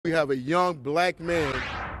We have a young black man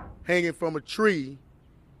hanging from a tree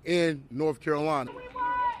in North Carolina.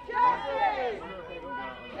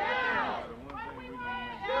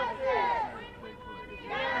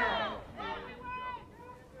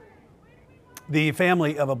 The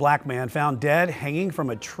family of a black man found dead hanging from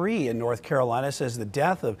a tree in North Carolina says the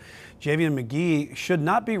death of Javian McGee should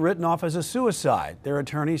not be written off as a suicide. Their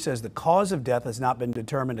attorney says the cause of death has not been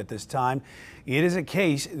determined at this time. It is a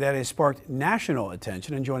case that has sparked national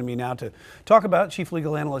attention. And joining me now to talk about it, Chief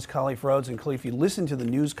Legal Analyst Khalif Rhodes. And Khalif, you listened to the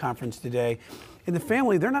news conference today. In the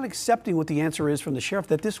family, they're not accepting what the answer is from the sheriff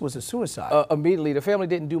that this was a suicide. Immediately, the family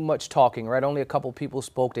didn't do much talking, right? Only a couple people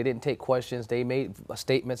spoke. They didn't take questions. They made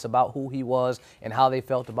statements about who he was and how they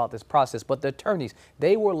felt about this process. But the attorneys,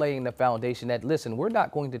 they were laying the foundation that, listen, we're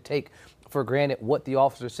not going to take for granted what the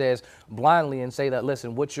officer says blindly and say that,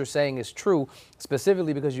 listen, what you're saying is true,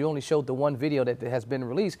 specifically because you only showed the one video that has been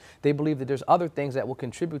released. They believe that there's other things that will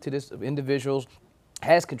contribute to this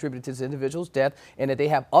has contributed to this individual's death, and that they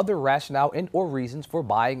have other rationale and or reasons for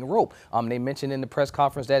buying a rope. They mentioned in the press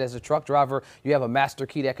conference that as a truck driver, you have a master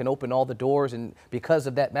key that can open all the doors, and because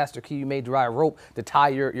of that master key, you may dry a rope to tie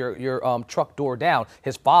your truck door down.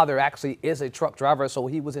 His father actually is a truck driver, so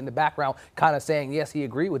he was in the background kind of saying, yes, he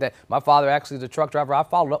agreed with that. My father actually is a truck driver. I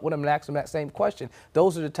followed up with him and asked him that same question.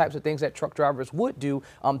 Those are the types of things that truck drivers would do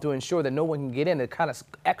to ensure that no one can get in, to kind of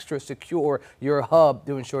extra secure your hub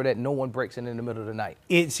to ensure that no one breaks in the middle of the night.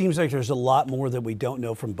 It seems like there's a lot more that we don't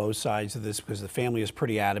know from both sides of this, because the family is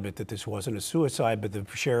pretty adamant that this wasn't a suicide, but the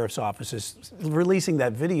sheriff's office is releasing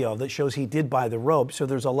that video that shows he did buy the rope. So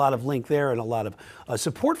there's a lot of link there and a lot of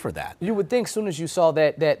support for that. You would think as soon as you saw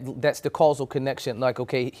that's the causal connection, like,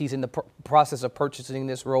 okay, he's in the process of purchasing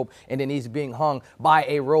this rope and then he's being hung by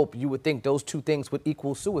a rope, you would think those two things would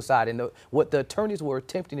equal suicide. And what the attorneys were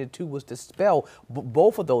attempting to do was dispel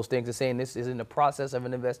both of those things and saying this is in the process of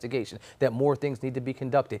an investigation, that more things need to be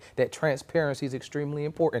conducted, that transparency is extremely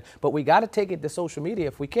important. But we got to take it to social media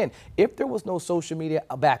if we can. If there was no social media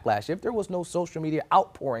backlash, if there was no social media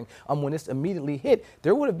outpouring when this immediately hit,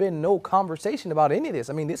 there would have been no conversation about any of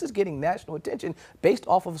this. I mean, this is getting national attention based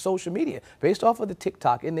off of social media, based off of the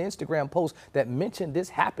TikTok and the Instagram posts that mentioned this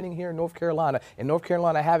happening here in North Carolina, and North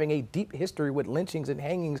Carolina having a deep history with lynchings and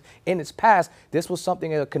hangings in its past. This was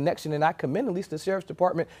something, a connection, and I commend at least the sheriff's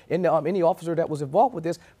department and any officer that was involved with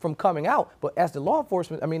this from coming out. But as the law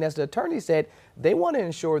enforcement, as the attorney said, they want to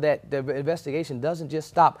ensure that the investigation doesn't just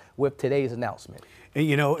stop with today's announcement.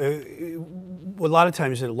 You know, a lot of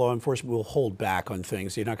times law enforcement will hold back on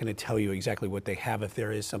things. They're not going to tell you exactly what they have if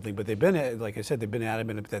there is something. But they've been, like I said, they've been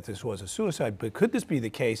adamant that this was a suicide. But could this be the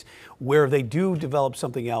case where they do develop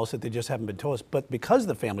something else that they just haven't been told us? But because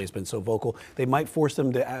the family has been so vocal, they might force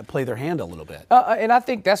them to play their hand a little bit. And I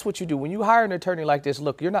think that's what you do. When you hire an attorney like this,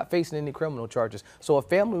 look, you're not facing any criminal charges. So a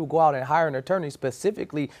family will go out and hire an attorney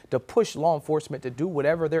specifically to push law enforcement to do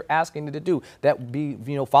whatever they're asking them to do. That would be,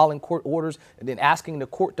 following court orders and then asking the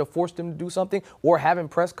court to force them to do something, or having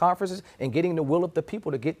press conferences and getting the will of the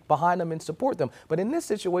people to get behind them and support them. But in this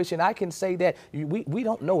situation, I can say that we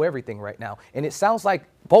don't know everything right now. And it sounds like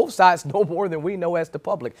both sides know more than we know as the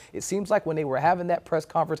public. It seems like when they were having that press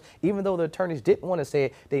conference, even though the attorneys didn't want to say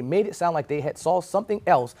it, they made it sound like they had saw something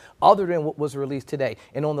else other than what was released today.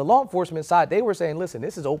 And on the law enforcement side, they were saying, listen,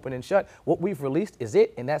 this is open and shut. What we've released is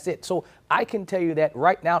it, and that's it. So I can tell you that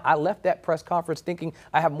right now, I left that press conference thinking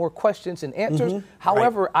I have more questions and answers.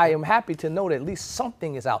 However, I am happy to know that at least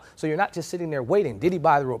something is out. So you're not just sitting there waiting. Did he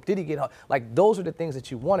buy the rope? Did he get hung? Like, those are the things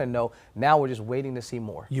that you want to know. Now we're just waiting to see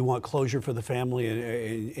more. You want closure for the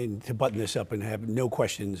family and to button this up and have no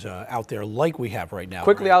questions out there like we have right now.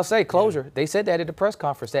 Quickly, right? I'll say closure. Yeah. They said that at the press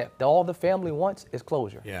conference, that all the family wants is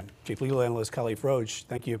closure. Yeah. Chief Legal Analyst Khalif Rhodes,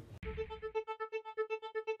 thank you.